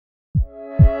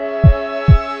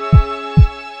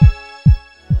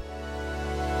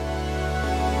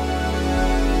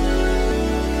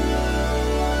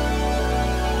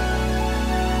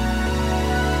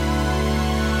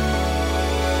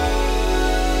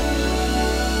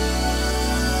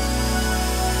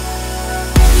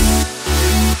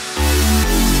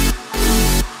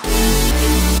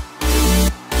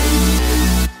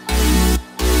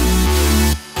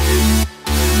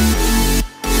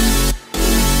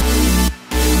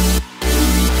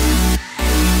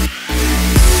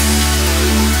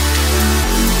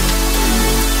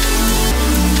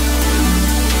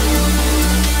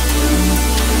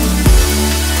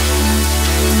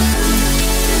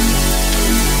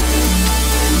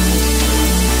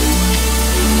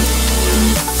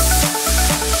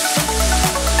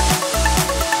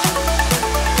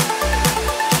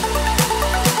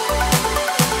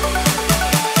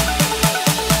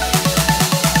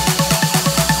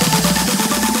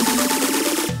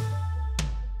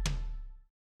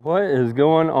What is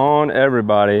going on,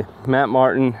 everybody? Matt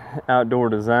Martin, Outdoor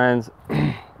Designs.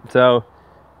 So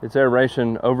it's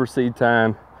aeration overseed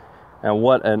time, and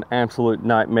what an absolute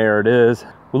nightmare it is.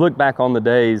 We look back on the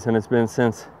days, and it's been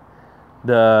since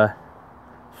the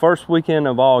first weekend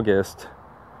of August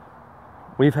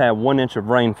we've had 1 inch of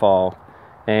rainfall,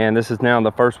 and this is now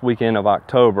the first weekend of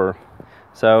October.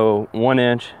 So 1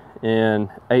 inch in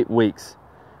 8 weeks,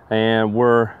 and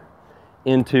we're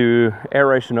into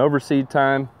aeration overseed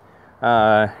time,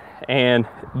 and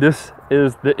this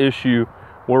is the issue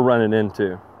we're running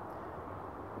into.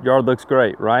 Yard looks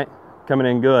great, right? Coming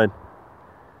in good.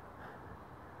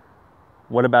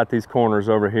 What about these corners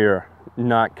over here?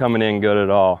 Not coming in good at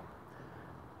all.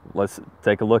 Let's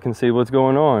take a look and see what's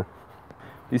going on.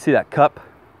 You see that cup?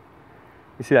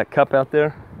 You see that cup out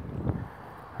there?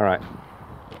 All right,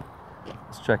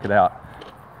 let's check it out.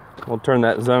 We'll turn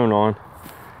that zone on.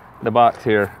 The box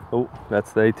here, oh,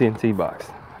 that's the AT&T box,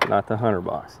 not the Hunter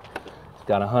box. It's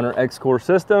got a Hunter X-Core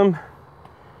system.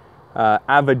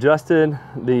 I've adjusted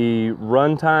the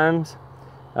run times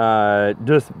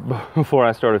just before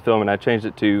I started filming. I changed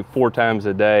it to 4 times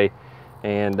a day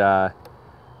and a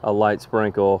light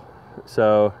sprinkle.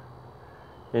 So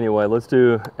anyway, let's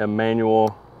do a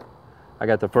manual. I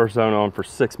got the first zone on for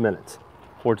 6 minutes,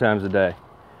 4 times a day.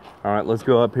 All right, let's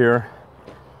go up here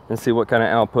and see what kind of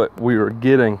output we were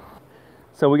getting.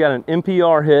 So we got an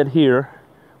NPR head here,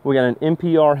 we got an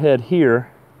NPR head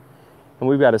here, and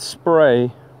we've got a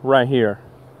spray right here.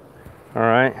 All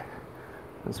right,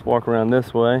 let's walk around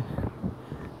this way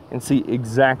and see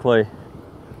exactly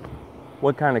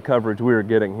what kind of coverage we were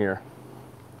getting here.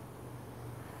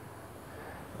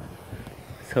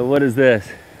 So what is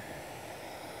this?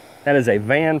 That is a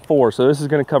Van 4, so this is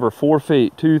going to cover 4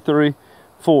 feet, 2, 3,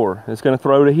 4. It's going to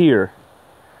throw to here.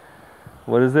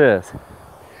 What is this?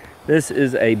 This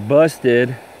is a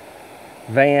busted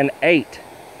Van 8.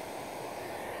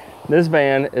 This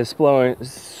van is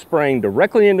spraying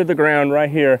directly into the ground right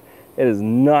here. It is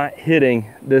not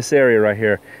hitting this area right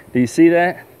here. Do you see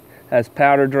that? That's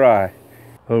powder dry.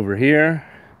 Over here,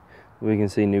 we can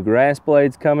see new grass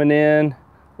blades coming in,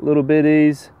 little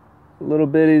bitties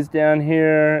down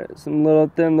here, some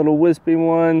little thin little wispy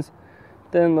ones,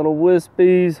 thin little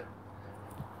wispies.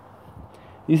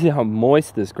 You see how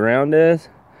moist this ground is?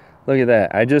 Look at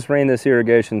that. I just ran this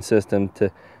irrigation system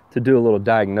to do a little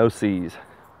diagnoses.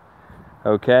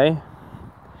 Okay?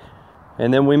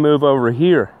 And then we move over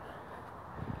here.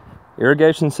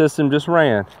 Irrigation system just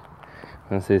ran.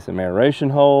 Let's see some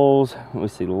aeration holes. We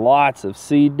see lots of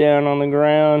seed down on the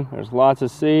ground. There's lots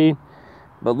of seed.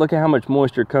 But look at how much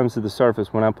moisture comes to the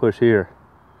surface when I push here.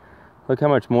 Look how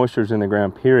much moisture is in the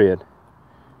ground, period.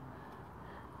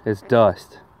 It's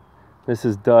dust. This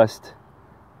is dust.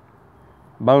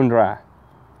 Bone dry.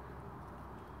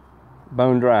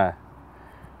 Bone dry.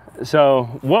 So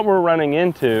what we're running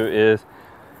into is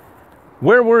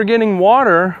where we're getting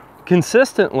water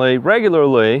consistently,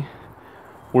 regularly,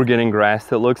 we're getting grass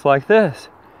that looks like this.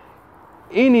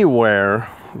 Anywhere,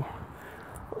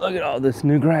 look at all this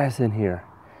new grass in here.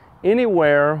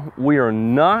 Anywhere we are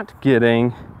not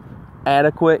getting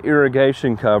adequate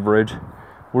irrigation coverage,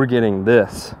 we're getting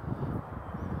this.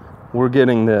 We're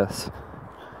getting this.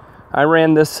 I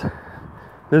ran this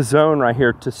zone right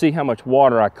here to see how much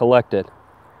water I collected.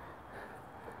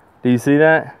 Do you see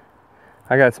that?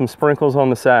 I got some sprinkles on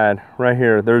the side right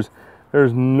here. There's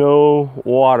no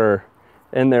water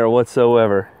in there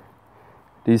whatsoever.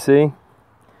 Do you see?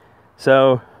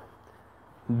 So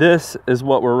this is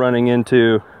what we're running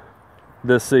into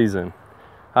this season.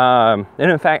 And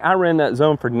in fact, I ran that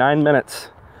zone for 9 minutes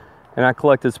and I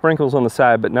collected sprinkles on the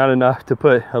side, but not enough to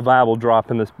put a viable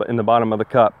drop in the bottom of the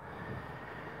cup.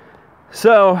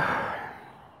 So,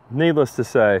 needless to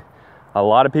say, a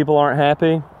lot of people aren't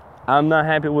happy. I'm not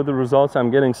happy with the results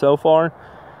I'm getting so far,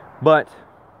 but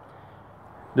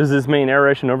does this mean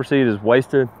aeration overseed is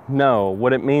wasted? No.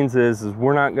 What it means is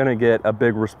we're not going to get a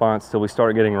big response till we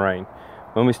start getting rain.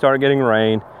 When we start getting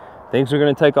rain, things are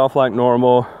going to take off like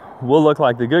normal. We'll look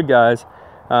like the good guys,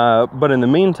 but in the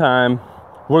meantime,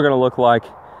 we're going to look like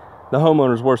the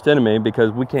homeowner's worst enemy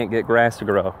because we can't get grass to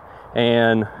grow.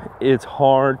 And it's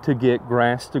hard to get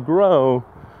grass to grow.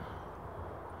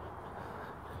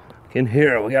 In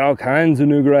here, we got all kinds of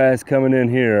new grass coming in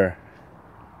here.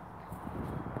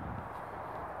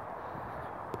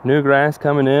 New grass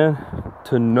coming in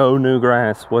to no new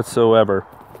grass whatsoever.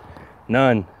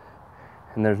 None.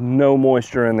 And there's no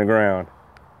moisture in the ground.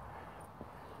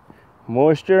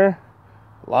 Moisture,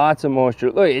 lots of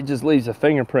moisture. Look, it just leaves a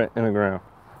fingerprint in the ground.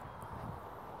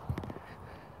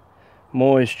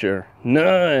 Moisture,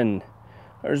 none.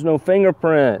 There's no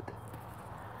fingerprint.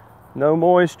 No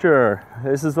moisture.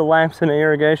 This is the lapse in the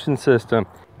irrigation system.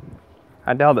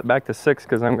 I dialed it back to 6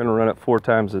 because I'm going to run it 4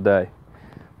 times a day.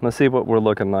 Let's see what we're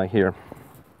looking like here.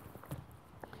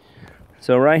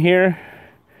 So right here,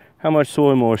 how much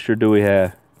soil moisture do we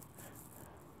have?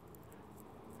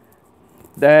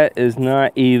 That is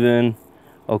not even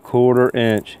a 1/4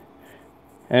 inch.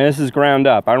 And this is ground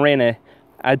up.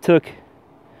 I took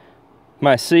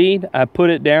my seed, I put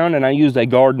it down, and I used a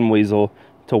garden weasel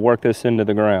to work this into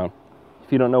the ground.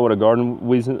 If you don't know what a garden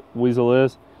weasel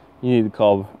is, you need to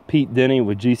call Pete Denny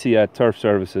with GCI Turf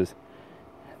Services.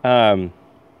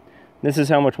 This is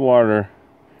how much water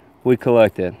we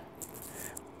collected.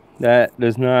 That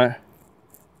does not,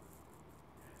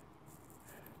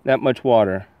 that much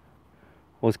water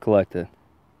was collected.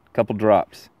 A couple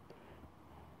drops.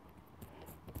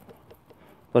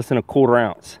 Less than a 1/4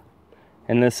 ounce.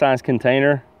 In this size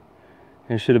container,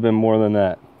 it should have been more than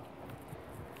that.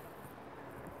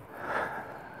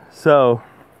 So,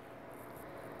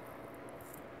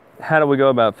 how do we go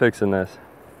about fixing this?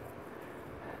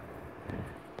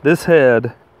 This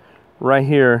head right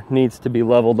here needs to be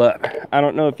leveled up. I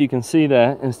don't know if you can see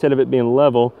that. Instead of it being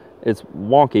level, it's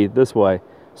wonky this way.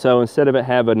 So instead of it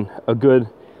having a good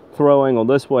throw angle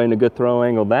this way and a good throw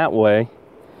angle that way,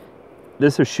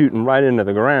 this is shooting right into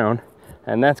the ground,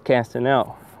 and that's casting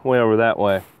out way over that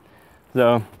way.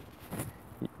 So,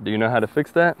 do you know how to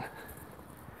fix that?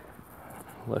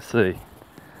 Let's see.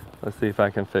 Let's see if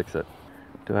I can fix it.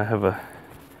 Do I have a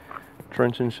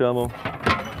trenching shovel?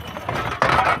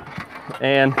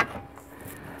 And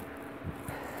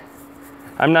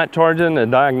I'm not charging a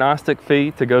diagnostic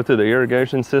fee to go through the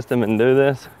irrigation system and do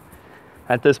this.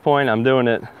 At this point, I'm doing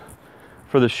it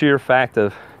for the sheer fact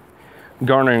of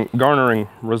garnering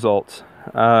results,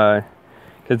 because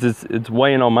it's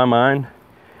weighing on my mind,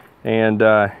 and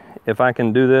if I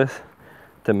can do this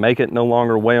to make it no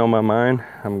longer weigh on my mind,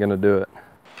 I'm gonna do it.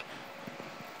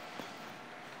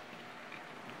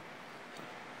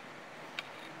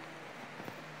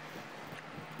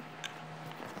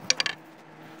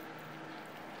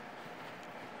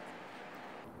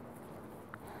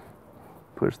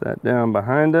 Push that down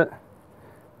behind it.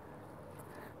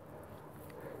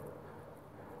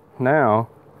 Now,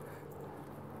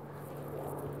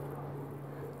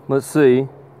 let's see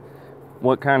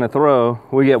what kind of throw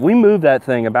we get. We moved that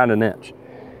thing about an inch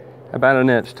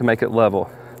to make it level.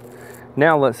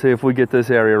 Now let's see if we get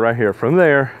this area right here, from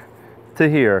there to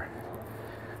here.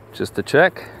 Just to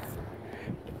check,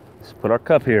 let's put our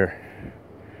cup here.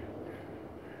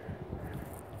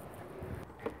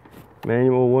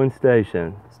 Manual 1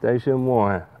 station, station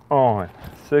 1, on,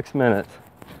 6 minutes.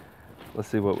 Let's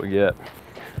see what we get.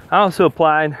 I also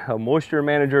applied a moisture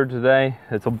manager today.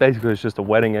 Basically it's just a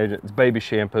wetting agent. It's baby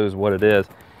shampoo is what it is.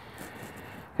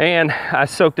 And I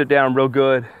soaked it down real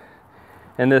good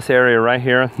in this area right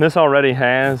here. This already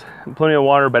has plenty of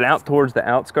water, but out towards the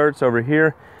outskirts over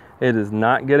here, it is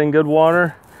not getting good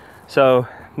water. So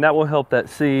that will help that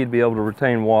seed be able to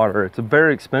retain water. It's a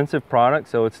very expensive product,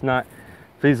 so it's not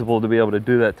feasible to be able to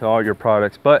do that to all your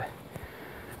products, but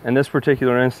in this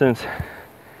particular instance,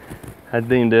 I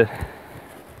deemed it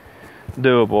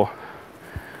doable.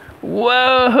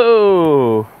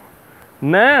 Whoa!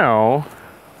 Now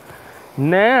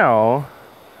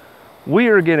we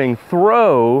are getting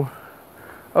throw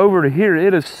over to here.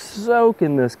 It is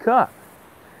soaking this cup.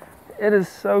 It is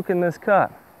soaking this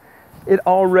cup. It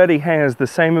already has the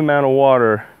same amount of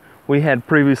water we had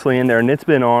previously in there, and it's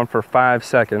been on for 5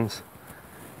 seconds.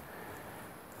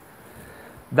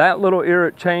 That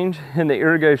little change in the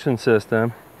irrigation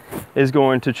system is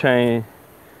going to change.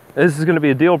 This is going to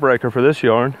be a deal breaker for this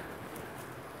yard.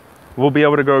 We'll be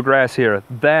able to grow grass here.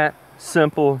 That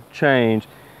simple change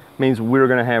means we're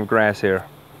going to have grass here.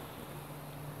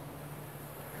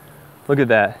 Look at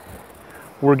that.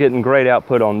 We're getting great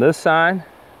output on this side.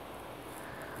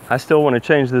 I still want to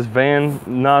change this van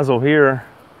nozzle here,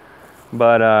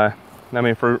 but I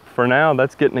mean, for now,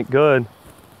 that's getting it good.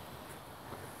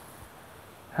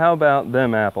 How about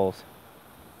them apples?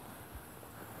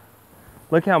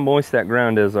 Look how moist that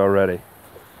ground is already.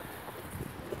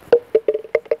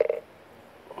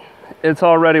 It's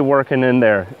already working in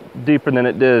there deeper than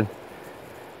it did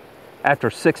after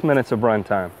 6 minutes of run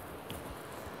time.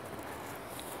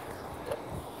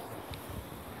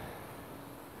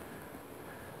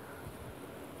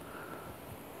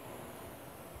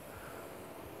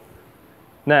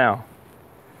 Now,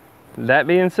 that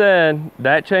being said,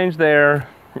 that change there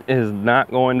is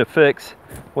not going to fix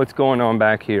what's going on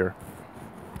back here.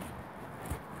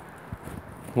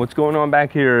 What's going on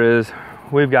back here is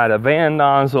we've got a van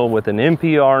nozzle with an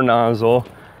NPR nozzle,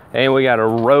 and we got a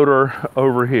rotor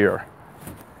over here.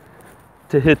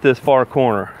 to hit this far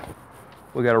corner.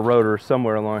 We got a rotor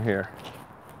somewhere along here.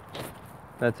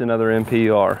 That's another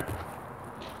NPR.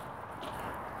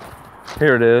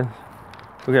 Here it is.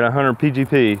 We got 100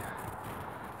 PGP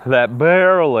that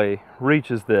barely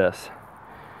reaches this.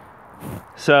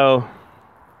 So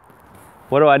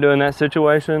what do I do in that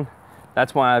situation?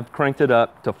 That's why I've cranked it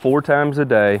up to 4 times a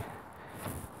day,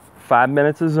 5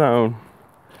 minutes a zone,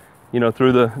 you know,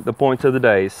 through the points of the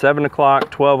day, 7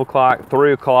 o'clock, 12 o'clock,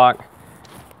 3 o'clock,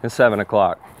 and 7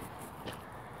 o'clock.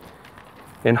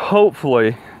 And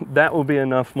hopefully that will be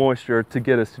enough moisture to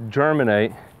get us to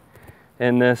germinate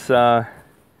in this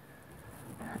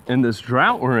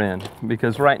drought we're in.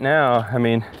 Because right now, I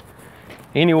mean,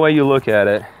 any way you look at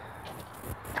it,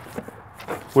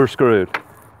 we're screwed.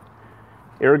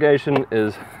 Irrigation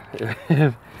is,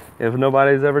 if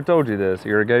nobody's ever told you this,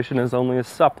 irrigation is only a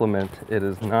supplement. It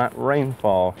is not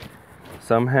rainfall.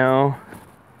 Somehow,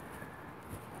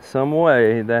 some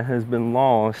way that has been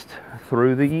lost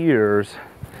through the years,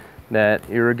 that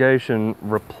irrigation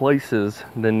replaces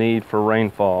the need for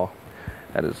rainfall.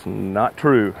 That is not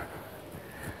true.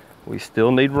 We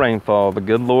still need rainfall. The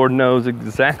good Lord knows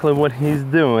exactly what he's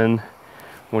doing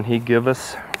when he gives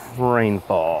us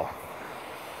rainfall.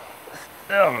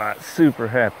 Still not super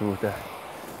happy with that.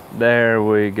 There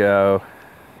we go.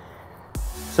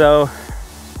 So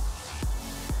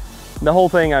the whole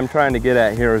thing I'm trying to get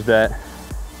at here is that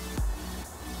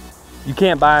you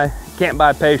can't buy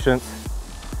patience.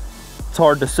 It's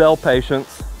hard to sell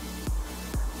patience,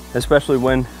 especially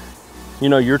when, you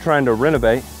know, you're trying to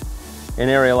renovate an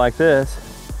area like this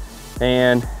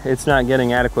and it's not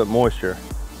getting adequate moisture.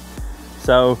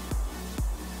 So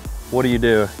what do?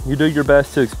 You do your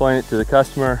best to explain it to the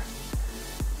customer.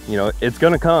 You know, it's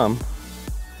gonna come.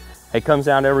 It comes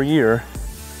out every year,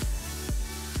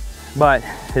 but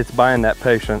it's buying that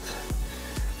patience.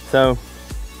 So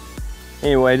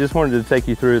anyway, I just wanted to take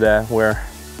you through that,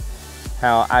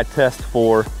 how I test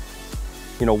for,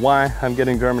 you know, why I'm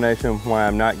getting germination, why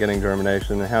I'm not getting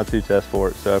germination, and how to test for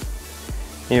it. So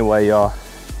anyway, y'all,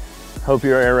 hope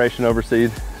your aeration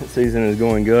overseed season is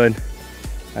going good.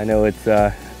 I know it's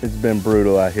been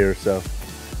brutal out here, so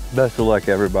best of luck,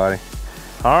 everybody.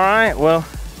 All right, well,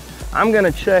 I'm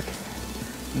gonna check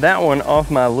that one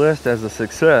off my list as a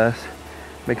success,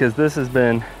 because this has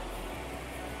been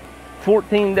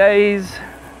 14 days,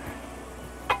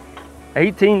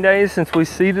 18 days since we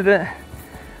seeded it,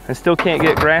 and still can't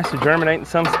get grass to germinate in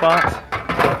some spots.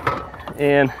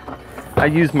 And I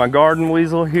used my garden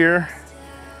weasel here.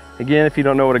 Again, if you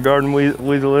don't know what a garden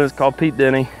weasel is, call Pete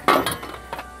Denny.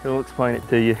 He'll explain it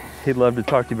to you. He'd love to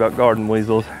talk to you about garden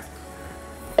weasels.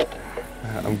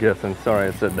 I'm guessing. Sorry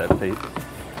I said that, Pete.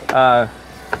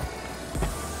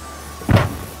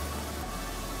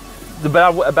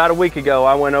 About a week ago,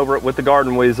 I went over it with the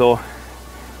garden weasel.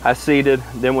 I seeded,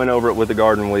 then went over it with the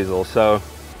garden weasel. So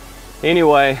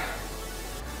anyway,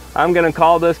 I'm gonna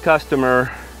call this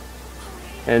customer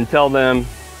and tell them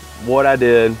what I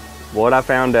did, what I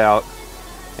found out,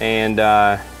 and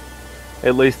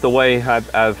at least the way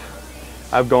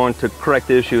I've gone to correct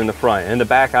the issue in the front. In the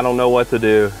back, I don't know what to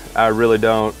do. I really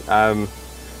don't.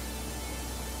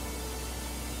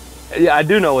 Yeah, I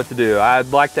do know what to do.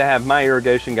 I'd like to have my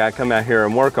irrigation guy come out here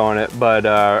and work on it, but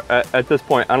at this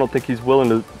point, I don't think he's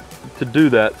willing to do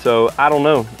that. So I don't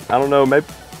know.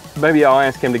 Maybe I'll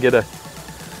ask him to get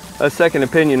a second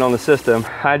opinion on the system.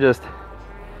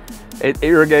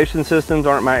 Irrigation systems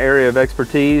aren't my area of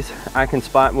expertise. I can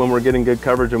spot when we're getting good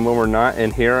coverage and when we're not.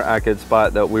 And here I could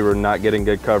spot that we were not getting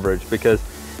good coverage, because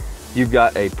you've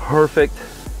got a perfect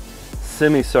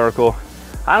semicircle.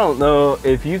 I don't know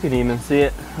if you can even see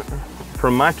it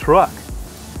from my truck,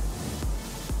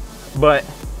 but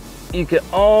you can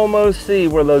almost see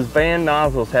where those band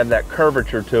nozzles have that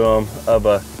curvature to them of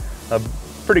a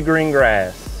pretty green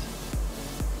grass.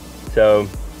 So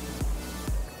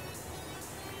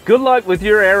good luck with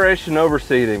your aeration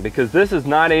overseeding, because this is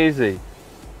not easy.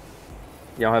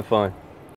 Y'all have fun.